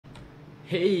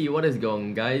Hey, what is going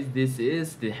on, guys? This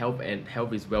is the Health and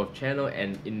Health is Wealth channel,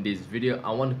 and in this video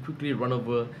I want to quickly run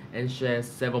over and share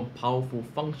 7 powerful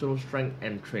functional strength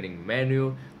and training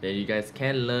manual that you guys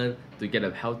can learn to get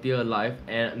a healthier life.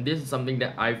 And this is something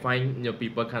that I find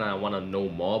people kind of want to know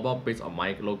more about based on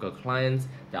my local clients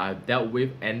that I've dealt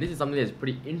with, and this is something that's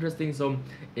pretty interesting. So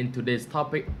in today's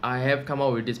topic, I have come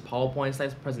up with this PowerPoint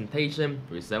size presentation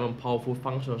with 7 powerful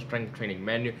functional strength training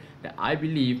manual that I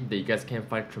believe that you guys can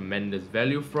find tremendous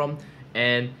value from,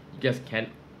 and you guys can,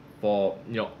 for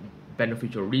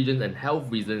beneficial reasons and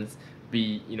health reasons,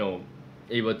 be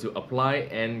able to apply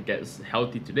and get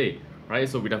healthy today. Right?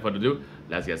 So without further ado,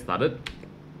 let's get started.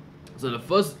 So the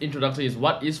first introduction is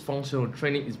what is functional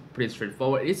training. Is pretty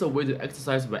straightforward. It's a way to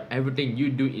exercise where everything you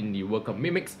do in the workout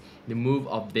mimics the move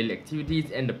of daily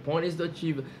activities, and the point is to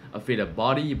achieve a fitter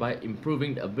body by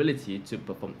improving the ability to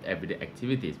perform everyday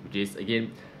activities, which is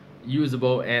again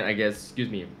usable and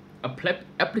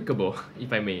applicable,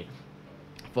 if I may,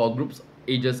 for groups,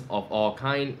 ages of all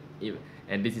kind,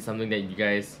 and this is something that you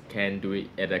guys can do it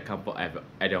at the comfort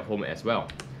at your home as well.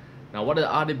 Now, what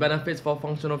are the benefits for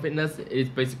functional fitness? It's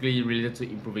basically related to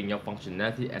improving your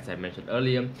functionality, as I mentioned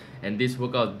earlier. And these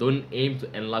workouts don't aim to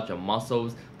enlarge your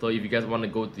muscles. So if you guys want to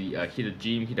go to hit the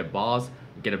gym, hit the bars,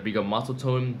 get a bigger muscle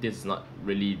tone, this is not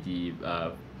really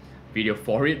the video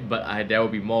for it. But there will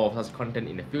be more of such content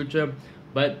in the future.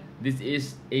 But this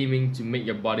is aiming to make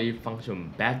your body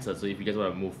function better. So if you guys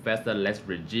want to move faster, less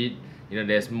rigid,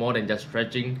 there's more than just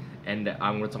stretching, and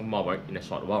I'm going to talk more about it in a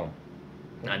short while.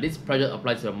 Now, this pressure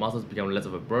applies to your muscles become less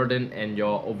of a burden, and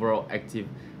your overall active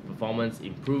performance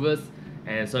improves.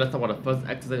 And so let's talk about the first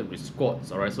exercise with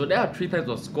squats. Alright, so there are 3 types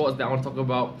of squats that I want to talk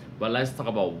about, but let's talk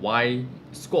about why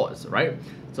squats, right?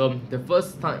 So the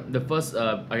first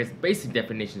basic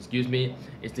definition,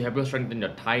 is to help you strengthen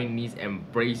your thigh, knees,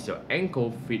 and brace your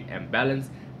ankle, feet, and balance.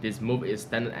 This move is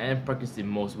standard and practiced in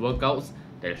most workouts.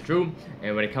 That's true.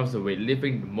 And when it comes to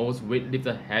weightlifting, most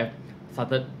weightlifters have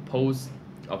started pose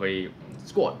of a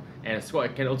squat, and a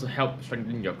squat can also help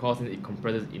strengthen your core since it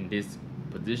compresses in this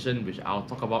position, which I'll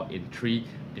talk about in 3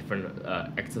 different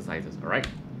exercises. Alright,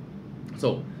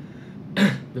 so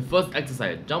the first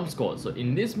exercise, jump squat. So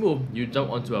in this move, you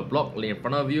jump onto a block lay in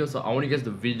front of you. So I want you guys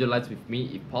to visualize with me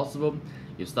if possible.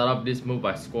 You start off this move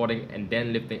by squatting and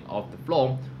then lifting off the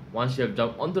floor. Once you have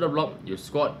jumped onto the block, you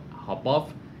squat, hop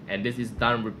off, and this is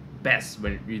done best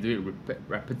when you do it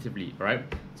repetitively, right?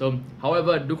 So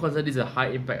however, do consider this a high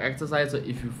impact exercise. So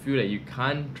if you feel that you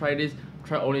can't try this,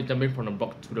 try only jumping from the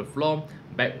block to the floor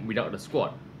back without the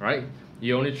squat, right?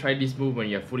 You only try this move when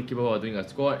you're fully capable of doing a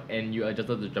squat and you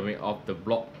adjusted to jumping off the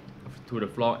block to the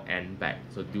floor and back.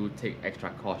 So do take extra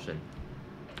caution.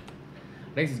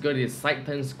 Next is going to be side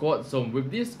turn squat. So with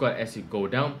this squat, as you go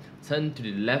down, turn to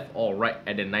the left or right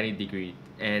at the 90-degree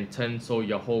and turn so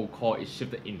your whole core is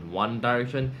shifted in one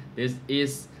direction. This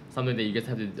is something that you guys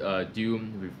have to do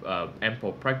with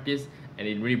ample practice, and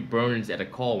it really burns at the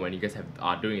core when you guys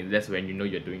are doing it. That's when you know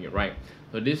you're doing it right.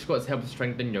 So these squats help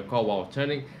strengthen your core while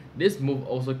turning. This move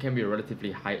also can be a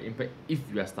relatively high impact if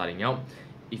you are starting out.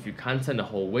 If you can't turn the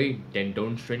whole way, then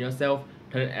don't strain yourself.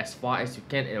 Turn it as far as you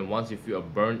can, and once you feel a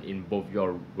burn in both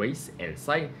your waist and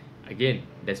side, again,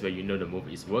 that's where you know the move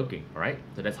is working. Alright,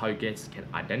 so that's how you guys can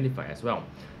identify as well.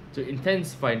 To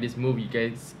intensify this move, you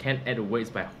guys can add weights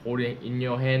by holding it in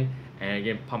your hand and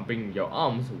again pumping your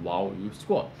arms while you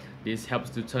squat. This helps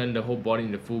to turn the whole body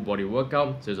into full body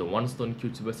workout. So it's a one stone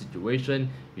cubicle situation.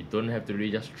 You don't have to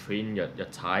really just train your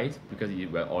thighs because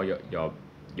or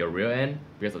your rear end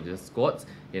because of just squats.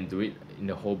 You can do it in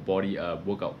the whole body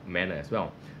workout manner as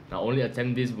well. Now only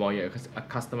attempt this while you're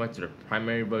accustomed to the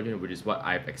primary version, which is what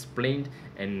I've explained,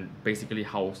 and basically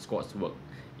how squats work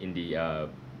in the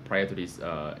prior to this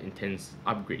intense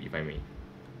upgrade, if I may.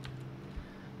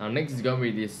 Now next is going to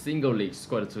be the single leg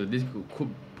squat. So this could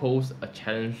pose a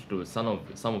challenge to some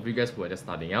of you guys who are just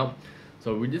starting out.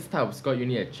 So with this type of squat, you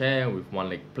need a chair with one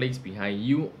leg placed behind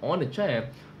you on the chair.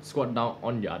 Squat down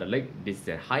on your other leg. This is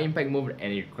a high impact move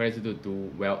and it requires you to do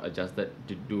well adjusted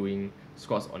to doing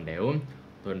squats on their own.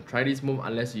 Don't try this move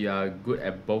unless you are good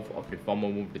at both of the former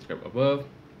moves described above.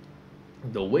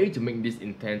 The way to make this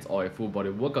intense or a full body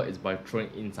workout is by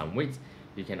throwing in some weights.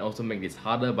 You can also make this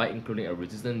harder by including a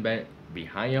resistance band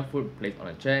behind your foot placed on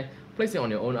a chair, place it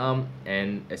on your own arm,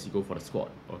 and as you go for the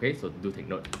squat. Okay, so do take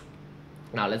note.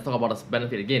 Now let's talk about the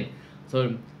benefit again.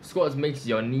 So squats makes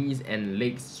your knees and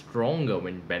legs stronger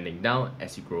when bending down.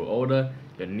 As you grow older,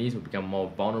 your knees will become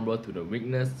more vulnerable to the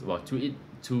weakness, and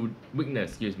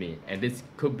this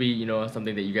could be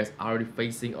something that you guys are already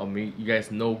facing, or maybe you guys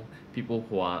know people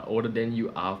who are older than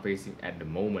you are facing at the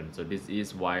moment. So this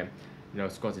is why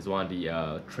squats is one of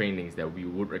the trainings that we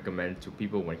would recommend to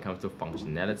people when it comes to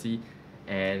functionality,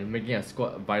 and making a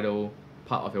squat a vital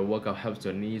part of your workout helps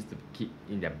your knees to keep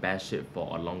in their best shape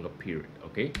for a longer period.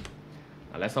 Okay,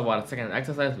 now let's talk about the second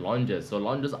exercise, lunges. So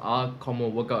lunges are a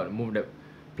common workout move that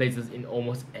places in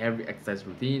almost every exercise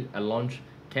routine. A lunge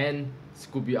can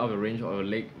scoop you out of the range of your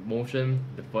leg motion.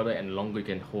 The further and longer you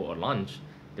can hold a lunge,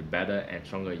 the better and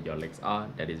stronger your legs are.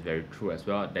 That is very true as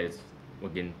well. That is,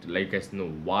 again, to let you guys know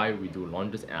why we do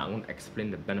lunges, and I'm going to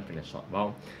explain the benefit in a short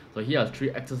while. So here are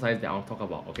 3 exercises that I want to talk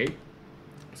about. Okay,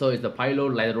 so it's the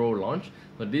lateral lunge.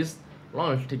 So this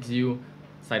lunge takes you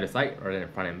side to side rather than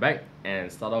front and back,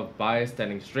 and start off by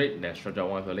standing straight, then stretch out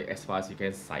one of your leg as far as you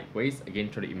can sideways.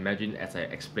 Again, try to imagine as I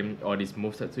explain all these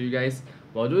movesets to you guys.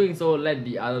 While doing so, let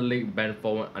the other leg bend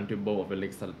forward until both of your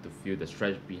legs start to feel the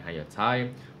stretch behind your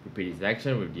thigh. Repeat this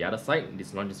action with the other side.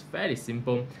 This lunge is fairly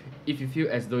simple. If you feel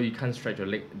as though you can't stretch your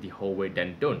leg the whole way,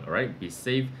 then don't. Alright, be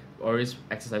safe. Always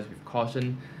exercise with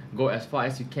caution. Go as far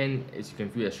as you can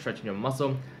feel a stretch in your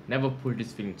muscle. Never push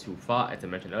this feeling too far. As I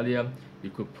mentioned earlier, you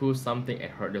could pull something and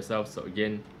hurt yourself. So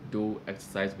again, do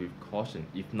exercise with caution.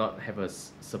 If not, have a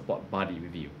support buddy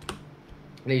with you.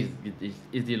 Next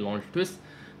is the lunge twist.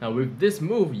 Now with this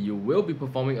move, you will be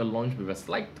performing a lunge with a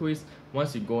slight twist.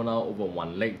 Once you go now over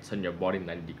one leg, turn your body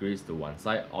 90 degrees to one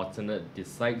side, alternate these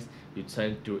sides, you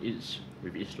turn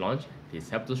with each lunge. This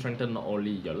helps to strengthen not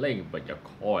only your leg but your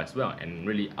core as well. And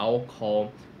really, our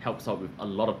core helps out with a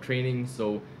lot of training,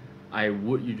 so I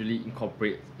would usually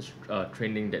incorporate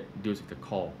training that deals with the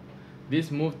core. This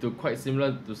move to quite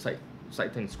similar to side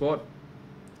turn squat,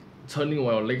 turning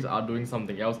while your legs are doing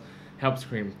something else, helps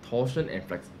create torsion and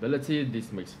flexibility.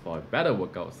 This makes for a better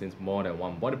workout since more than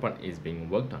one body part is being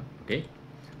worked on. Okay,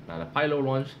 now the pylo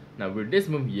lunge. Now with this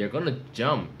move, you're gonna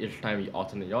jump each time you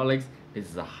alternate your legs. This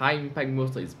is a high impact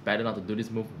move, so it's better not to do this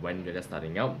move when you're just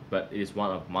starting out, but it is one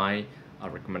of my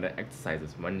recommended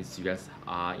exercises when you guys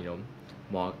are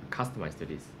more customized to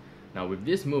this. Now with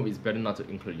this move, it's better not to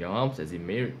include your arms as it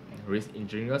may risk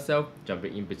injuring yourself.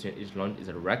 Jumping in between each lunge is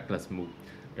a reckless move.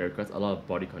 It requires a lot of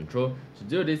body control. To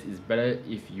do this, it's better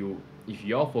if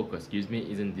your focus,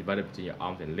 isn't divided between your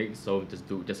arms and legs. So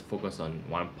just focus on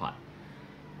one part.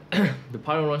 The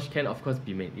pyro lunge can of course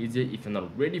be made easier. If you're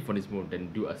not ready for this move,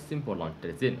 then do a simple lunge.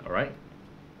 That's it. Alright.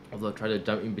 Also, try to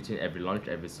jump in between every lunge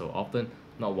every so often,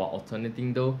 not while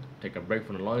alternating though. Take a break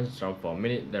from the lunge, jump for a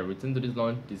minute, then return to this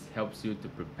lunge. This helps you to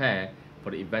prepare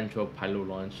for the eventual pyro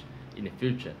lunge in the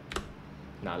future.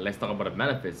 Now let's talk about the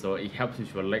benefits. So it helps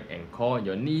with your leg and core.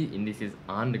 Your knee in this is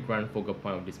on the grand focal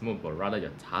point of this move, but rather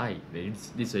your thigh.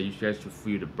 This is where you guys should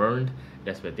feel the burn.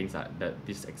 That's where things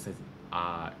this exercise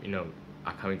are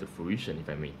coming to fruition, if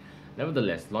I may.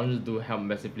 Nevertheless, lunges do help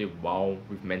massively while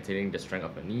with maintaining the strength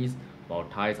of your knees, while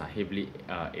thighs are heavily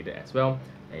aided as well.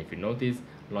 And if you notice,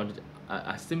 lunges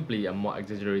are simply a more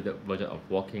exaggerated version of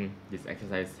walking. This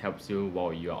exercise helps you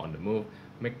while you are on the move,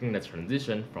 making the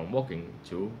transition from walking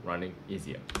to running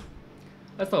easier.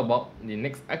 Let's talk about the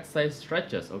next exercise,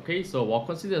 stretches. Okay, so while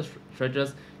considering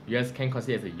stretches, you guys can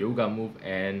consider it as a yoga move,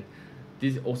 and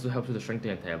this also helps you to strengthen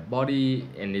your entire body,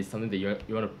 and it's something that you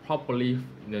want to properly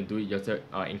do it yourself,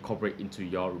 incorporate into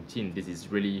your routine. This is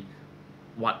really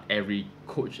what every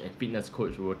coach and fitness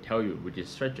coach will tell you, which is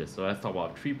stretches. So let's talk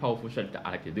about 3 powerful stretches that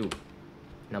I like to do.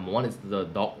 Number 1 is the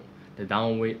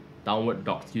downward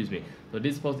dog. So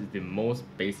this pose is the most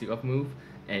basic of move,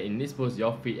 and in this pose,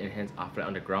 your feet and hands are flat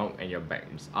on the ground and your back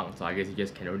is up. So I guess you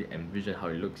guys can already envision how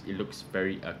it looks. It looks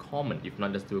very common. If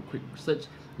not, just do a quick search.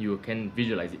 You can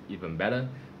visualize it even better.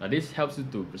 Now this helps you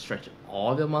to stretch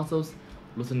all the muscles,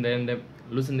 loosening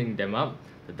them up.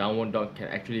 The downward dog can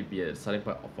actually be a starting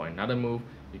point for another move.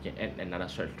 You can add another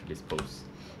stretch to this pose.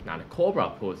 Now the cobra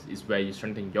pose is where you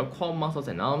strengthen your core muscles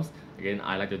and arms. Again,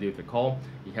 I like to do it with the core.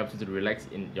 It helps you to relax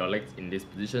in your legs in this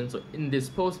position. So in this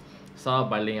pose, start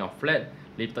by laying out flat.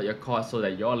 Lift up your core so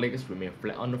that your legs remain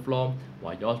flat on the floor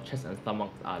while your chest and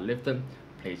stomach are lifted.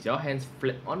 Place your hands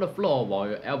flat on the floor while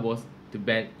your elbows to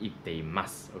bend if they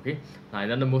must. Okay. Now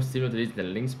another move similar to this is the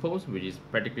lynx pose, which is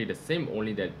practically the same,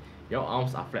 only that your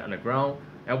arms are flat on the ground,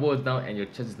 elbows down, and your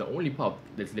chest is the only part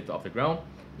that's lifted off the ground.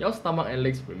 Your stomach and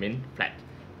legs remain flat.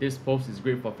 This pose is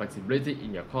great for flexibility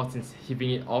in your core since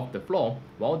heaving it off the floor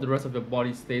while the rest of your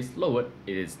body stays lowered.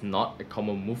 It is not a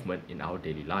common movement in our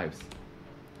daily lives.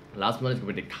 Last one is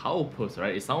going to be the cow pose,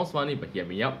 right? It sounds funny, but hear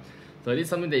me out. So it is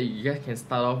something that you guys can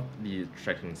start off the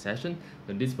stretching session.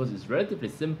 So this pose is relatively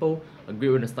simple, a great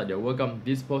way to start your workout.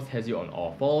 This pose has you on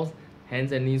all fours,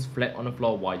 hands and knees flat on the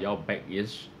floor while your back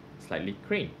is slightly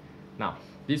craned. Now,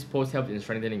 this pose helps in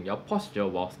strengthening your posture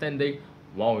while standing.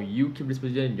 While you keep this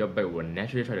position, your back will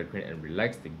naturally try to crane and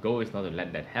relax. The goal is not to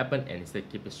let that happen and instead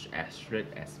keep it as straight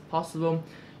as possible.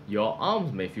 Your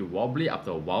arms may feel wobbly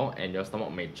after a while and your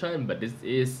stomach may churn, but this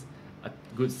is a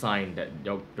good sign that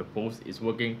the pose is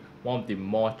working. One of the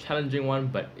more challenging one,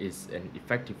 but is an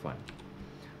effective one.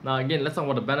 Now again, let's talk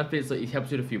about the benefits. So it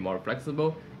helps you to feel more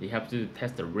flexible, it helps you to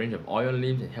test the range of all your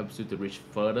limbs, it helps you to reach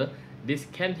further. This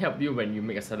can help you when you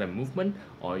make a sudden movement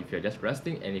or if you're just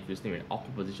resting, and if you're still in an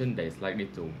awkward position that is likely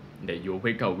that you'll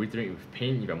wake up withering with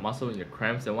pain in your muscle, in your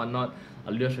cramps and whatnot.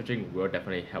 A little stretching will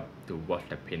definitely help to wash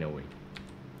that pain away.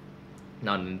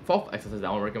 Now the fourth exercise that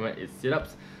I want to recommend is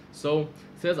sit-ups. So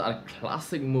sit-ups are a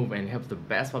classic move and helps the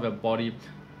best part of your body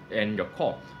and your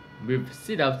core. With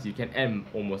sit-ups, you can add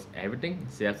almost everything.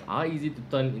 Sit-ups are easy to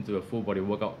turn into a full body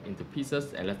workout into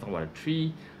pieces, and let's talk about the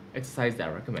 3 exercises that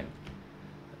I recommend.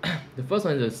 The first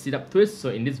one is a sit-up twist. So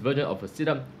in this version of a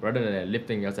sit-up, rather than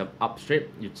lifting yourself up straight,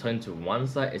 you turn to one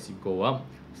side as you go up.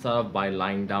 Start off by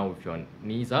lying down with your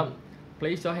knees up.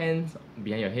 Place your hands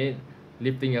behind your head,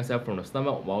 lifting yourself from the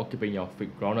stomach while keeping your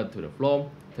feet grounded to the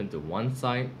floor. Turn to one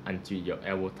side until your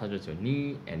elbow touches your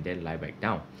knee and then lie back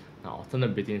down. Now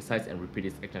alternate between sides and repeat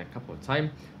this action a couple of times.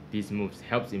 These moves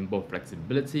helps in both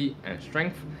flexibility and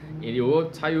strength. It will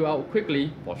tire you out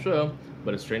quickly for sure,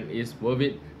 but the strength is worth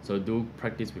it. So do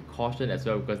practice with caution as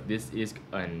well, because this is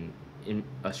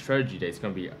a strategy that is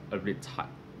going to be a bit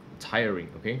tiring.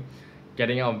 Okay,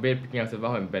 getting out of bed, picking yourself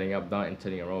up and bending up, down and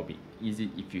turning around will be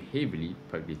easy if you heavily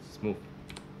practice this move.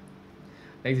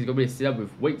 Next is going to be a sit-up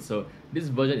with weight. So this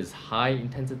version is high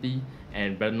intensity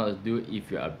and better not to do it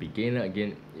if you're a beginner.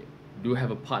 Again, do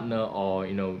have a partner or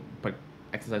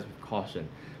exercise with caution.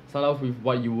 Start off with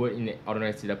what you would in an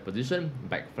ordinary sit-up position,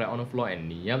 back flat on the floor and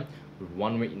knee up. With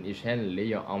one weight in each hand, lay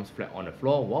your arms flat on the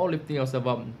floor while lifting yourself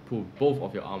up. Pull both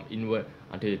of your arms inward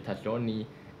until you touch your knee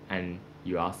and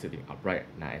you are sitting upright.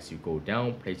 Now as you go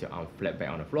down, place your arms flat back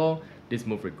on the floor. This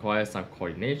move requires some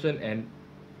coordination and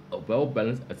a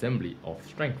well-balanced assembly of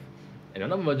strength. And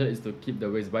another version is to keep the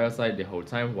waist by your side the whole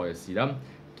time while you sit up.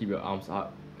 Keep your arms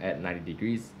up at 90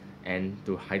 degrees and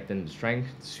to heighten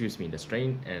the the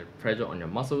strain and pressure on your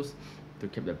muscles. To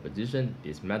keep the position,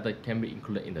 this method can be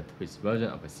included in the twist version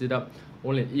of a sit-up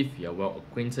only if you are well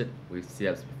acquainted with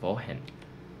sit-ups beforehand.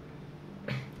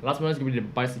 Last one is going to be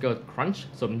the bicycle crunch.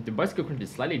 So the bicycle crunch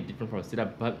is slightly different from a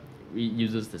sit-up, but it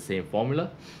uses the same formula.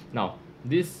 Now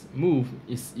this move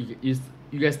is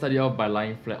you guys start off by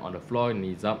lying flat on the floor,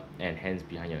 knees up and hands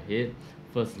behind your head.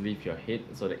 First lift your head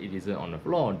so that it isn't on the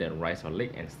floor, then rise your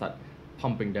leg and start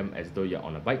pumping them as though you're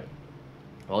on a bike.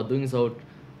 While doing so,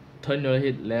 turn your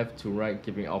head left to right,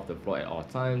 keeping off the floor at all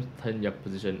times. Turn your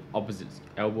position opposite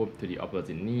elbow to the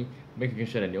opposite knee, making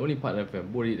sure that the only part of your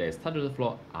body that is touching the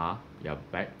floor are your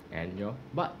back and your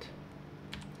butt.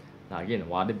 Now again,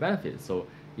 what are the benefits? So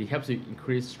it helps you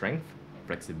increase strength,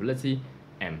 flexibility,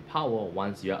 and power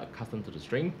once you are accustomed to the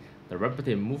strength. The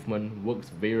repetitive movement works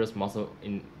various muscles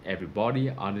in every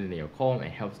body other than your core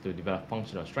and helps to develop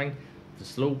functional strength. The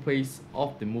slow pace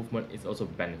of the movement is also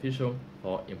beneficial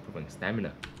for improving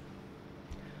stamina.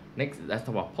 Next, let's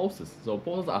talk about poses. So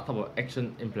poses are type of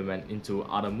action implemented into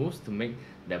other moves to make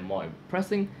them more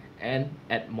impressive and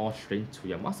add more strength to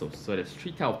your muscles. So there's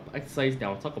 3 types of exercise that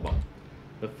I'll talk about.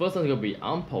 The first one is going to be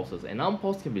arm poses. And arm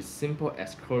pose can be simple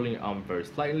as curling your arm very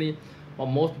slightly. What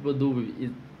most people do with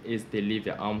it is they lift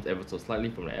their arms ever so slightly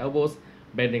from the elbows,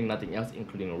 bending nothing else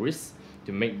including wrists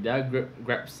to make their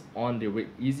grabs on the weight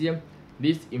easier.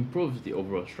 This improves the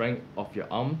overall strength of your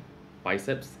arm,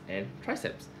 biceps and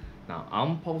triceps. Now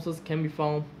arm poses can be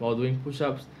found while doing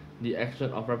push-ups. The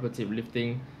action of repetitive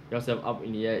lifting yourself up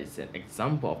in the air is an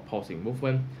example of pulsing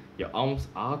movement. Your arms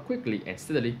are quickly and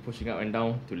steadily pushing up and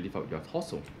down to lift up your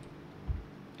torso.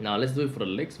 Now let's do it for the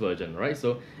legs version, right?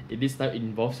 So this time it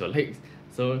involves your legs.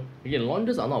 So again,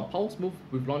 lunges are not a pulse move.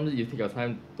 With lunges, you take your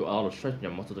time to allow the stretch in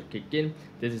your muscle to kick in.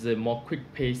 This is a more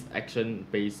quick-paced,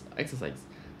 action-based exercise.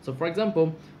 So for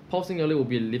example, pulsing your leg will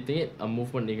be lifting it. A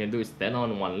movement you can do is stand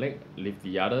on one leg, lift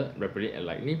the other rapidly and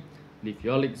lightly. Lift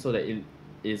your leg so that it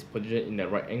is positioned in the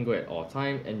right angle at all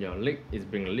times and your leg is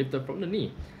being lifted from the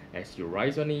knee. As you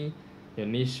rise your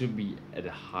knee should be at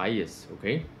the highest,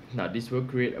 okay? Now this will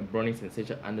create a burning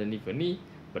sensation underneath your knee,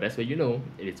 but that's where you know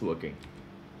it is working.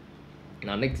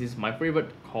 Now next is my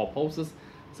favorite, core poses.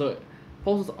 So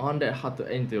poses aren't that hard to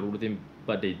add into the routine,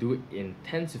 but they do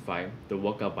intensify the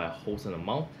workout by a wholesome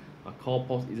amount. A core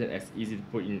pose isn't as easy to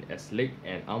put in as leg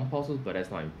and arm poses, but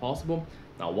that's not impossible.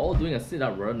 Now while doing a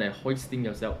sit-up, rather than hoisting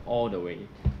yourself all the way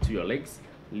to your legs,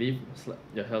 lift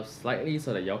yourself slightly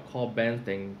so that your core bends,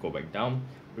 then go back down.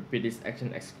 Repeat this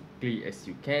action as quickly as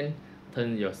you can.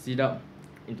 Turn your sit-up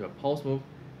into a pulse move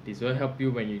This will help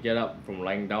you when you get up from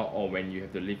lying down or when you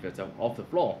have to lift yourself off the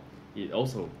floor. It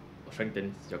also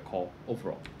strengthens your core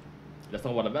overall. Let's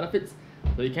talk about the benefits.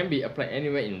 So it can be applied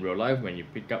anywhere in real life when you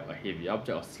pick up a heavy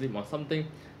object or slip on something.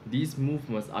 These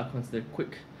movements are considered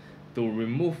quick. To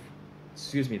recover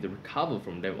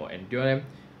from them or endure them,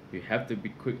 you have to be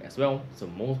quick as well. So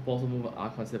most pulsar moves are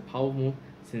considered power moves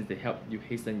since they help you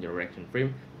hasten your reaction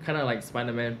frame, kind of like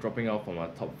Spider-Man dropping out from a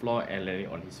top floor and landing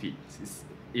on his feet.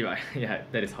 Yeah,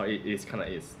 that is how it is, kind of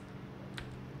is.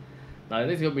 Now the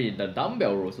next will be the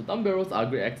dumbbell rows. So dumbbell rows are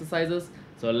great exercises.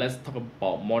 So let's talk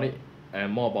about more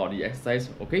about the exercise.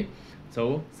 Okay,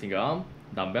 so single arm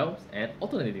dumbbells and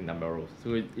alternating dumbbell rows.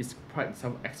 So it's quite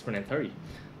self-explanatory.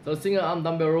 So single arm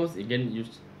dumbbell rows, again, you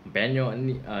bend your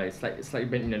knee, slightly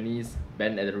bend in the knees,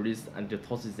 bend at the wrist until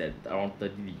torso is at around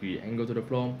 30-degree angle to the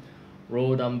floor.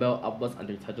 Roll dumbbell upwards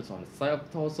until it touches on the side of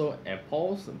the torso and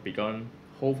pause. Begin,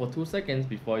 hold for 2 seconds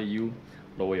before you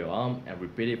lower your arm and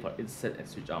repeat it for each set and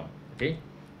switch arm. Okay,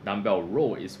 dumbbell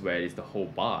row is where it's the whole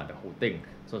bar, the whole thing.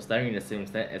 So starting in the same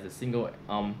stand as a single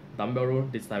arm dumbbell row,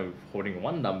 this time with holding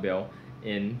one dumbbell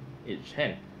in each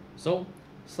hand. So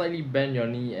slightly bend your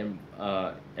knee and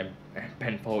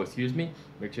bend forward,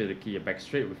 Make sure to keep your back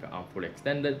straight with your arm fully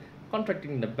extended,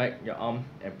 contracting the back your arm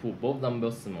and pull both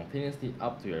dumbbells simultaneously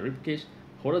up to your ribcage.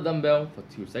 Hold the dumbbell for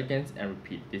 2 seconds and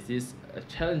repeat. This is a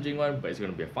challenging one, but it's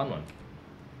going to be a fun one.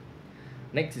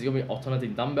 Next is going to be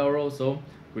alternating dumbbell row. So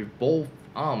with both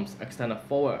arms extended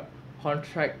forward,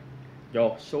 contract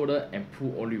your shoulder and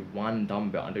pull only one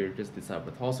dumbbell until you just the side of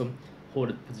the torso. Hold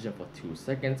the position for 2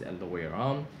 seconds and lower your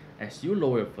arm. As you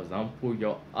lower your first arm, pull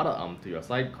your other arm to your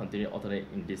side. Continue alternate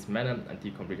in this manner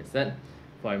until you complete the set.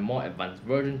 For a more advanced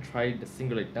version, try the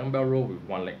single leg dumbbell row with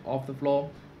one leg off the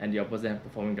floor and the opposite hand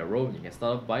performing the row. You can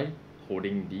start off by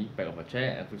holding the back of a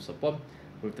chair and with support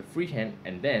with the free hand,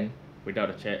 and then without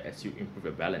a chair as you improve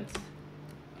your balance.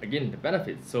 Again, the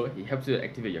benefits. So it helps you to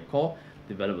activate your core,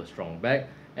 develop a strong back,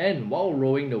 and while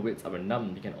rowing the weights up and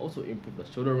down, you can also improve the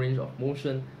shoulder range of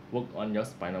motion, work on your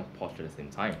spinal posture at the same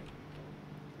time.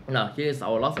 Now here's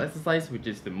our last exercise, which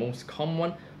is the most common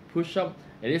one, push-up.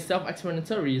 It is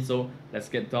self-explanatory, so let's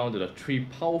get down to the 3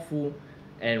 powerful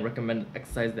and recommended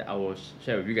exercises that I will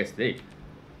share with you guys today.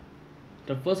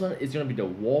 The first one is going to be the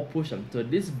wall push-up. So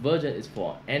this version is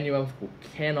for anyone who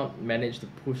cannot manage to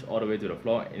push all the way to the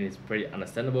floor, and it's pretty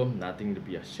understandable, nothing to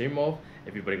be ashamed of.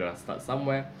 Everybody gotta start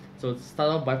somewhere. So start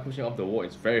off by pushing off the wall.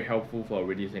 It's very helpful for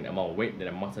reducing the amount of weight that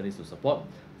the muscle needs to support.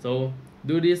 So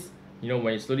do this,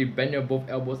 when you slowly bend your both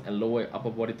elbows and lower your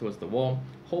upper body towards the wall.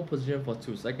 Hold position for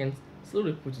 2 seconds.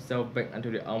 Slowly push yourself back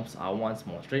until the arms are once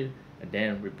more straight, and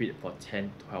then repeat it for 10-12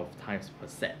 times per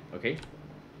set. Okay.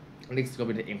 Next is going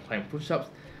to be the incline push-ups.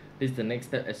 This is the next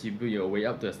step as you build your way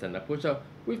up to a standard push-up.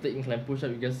 With the incline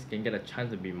push-up, you guys can get a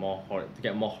chance to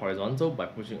get more horizontal by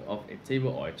pushing off a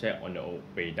table or a chair on your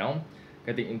way down.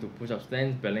 Getting into push-up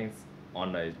stance, balance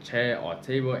on a chair or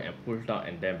table and push down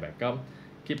and then back up.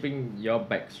 Keeping your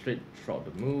back straight throughout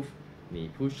the move. Knee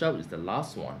push-up is the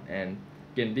last one. And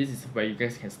again, this is where you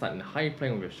guys can start in the high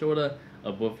plank with your shoulder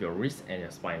above your wrist and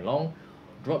your spine long.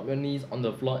 Drop your knees on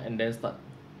the floor and then start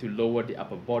to lower the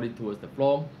upper body towards the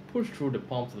floor. Push through the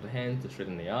palms of the hands to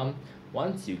straighten the arm.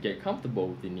 Once you get comfortable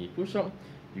with the knee push-up,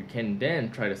 you can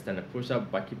then try the standard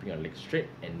push-up by keeping your legs straight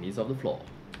and knees off the floor.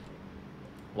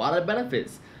 What are the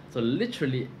benefits? So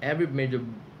literally every major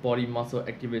body muscle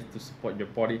activates to support your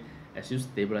body as you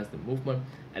stabilize the movement.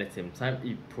 At the same time,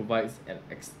 it provides an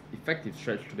effective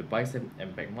stretch to the bicep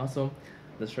and back muscle.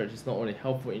 The stretch is not only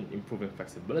helpful in improving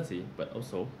flexibility, but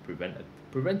also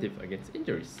preventive against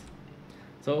injuries.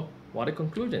 So what are the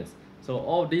conclusions? So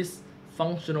all these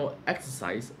functional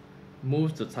exercise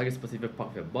moves to target specific part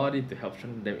of your body to help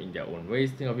strengthen them in their own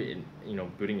ways. Think of it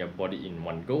in building your body in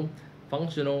one go.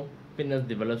 Functional fitness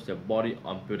develops your body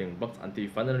on building blocks until you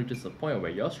finally reach a point where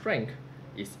your strength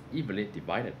is evenly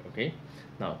divided. Okay.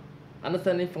 Now,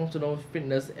 understanding functional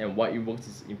fitness and why it works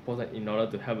is important in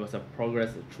order to help yourself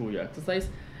progress through your exercise.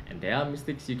 And there are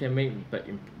mistakes you can make, but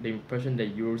the impression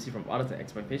that you will receive from others and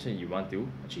expectation you want to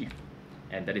achieve.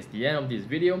 And that is the end of this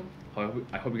video.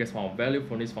 I hope you guys found value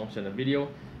from this functional video.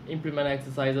 Implement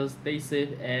exercises, stay safe,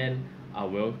 and I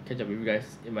will catch up with you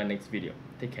guys in my next video.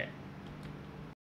 Take care.